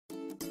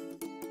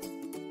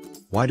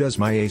Why does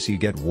my AC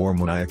get warm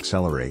when I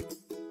accelerate?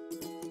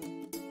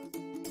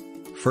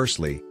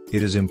 Firstly,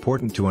 it is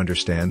important to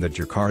understand that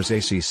your car's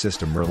AC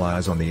system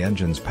relies on the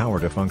engine's power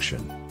to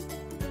function.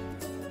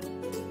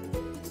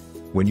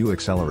 When you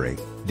accelerate,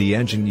 the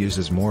engine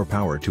uses more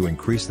power to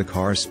increase the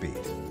car's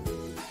speed.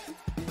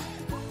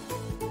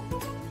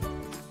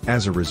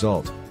 As a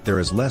result, there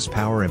is less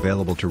power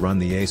available to run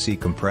the AC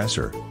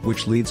compressor,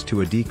 which leads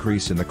to a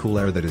decrease in the cool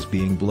air that is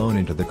being blown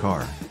into the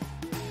car.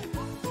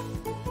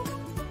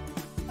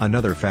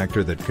 Another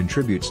factor that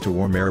contributes to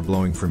warm air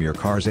blowing from your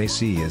car's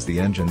AC is the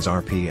engine's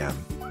RPM.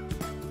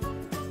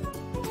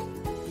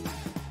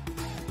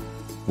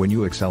 When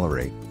you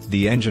accelerate,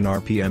 the engine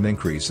RPM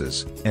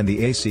increases, and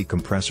the AC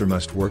compressor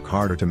must work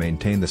harder to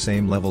maintain the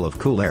same level of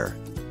cool air.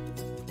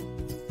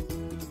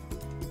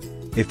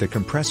 If the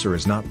compressor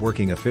is not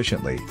working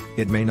efficiently,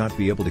 it may not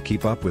be able to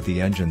keep up with the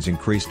engine's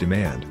increased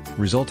demand,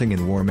 resulting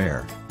in warm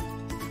air.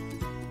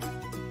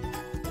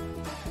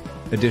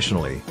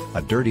 Additionally,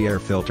 a dirty air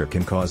filter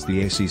can cause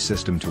the AC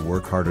system to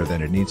work harder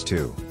than it needs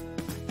to.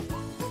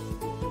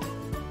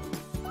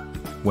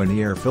 When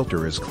the air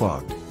filter is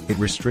clogged, it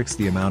restricts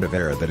the amount of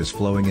air that is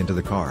flowing into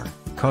the car,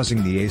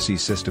 causing the AC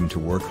system to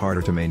work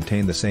harder to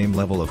maintain the same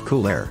level of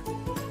cool air.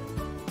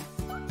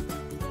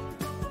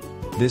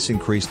 This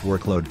increased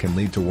workload can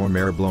lead to warm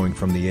air blowing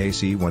from the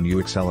AC when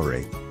you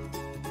accelerate.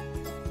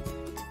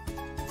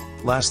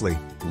 Lastly,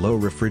 low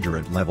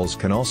refrigerant levels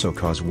can also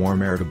cause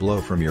warm air to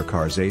blow from your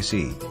car's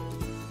AC.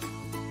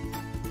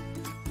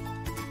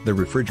 The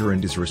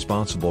refrigerant is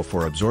responsible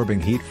for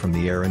absorbing heat from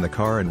the air in the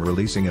car and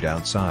releasing it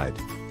outside.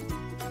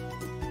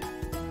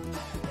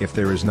 If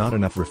there is not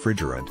enough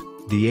refrigerant,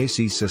 the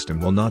AC system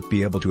will not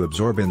be able to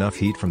absorb enough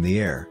heat from the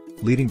air,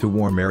 leading to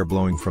warm air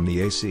blowing from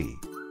the AC.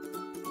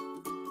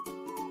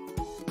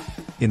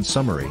 In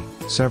summary,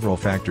 several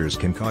factors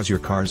can cause your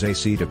car's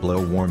AC to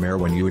blow warm air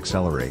when you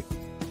accelerate.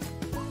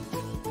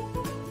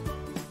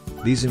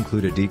 These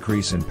include a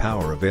decrease in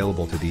power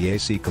available to the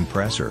AC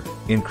compressor,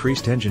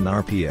 increased engine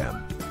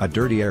RPM, a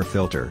dirty air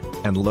filter,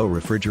 and low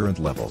refrigerant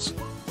levels.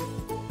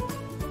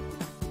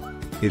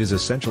 It is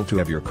essential to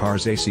have your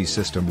car's AC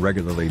system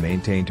regularly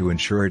maintained to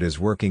ensure it is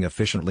working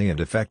efficiently and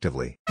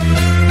effectively.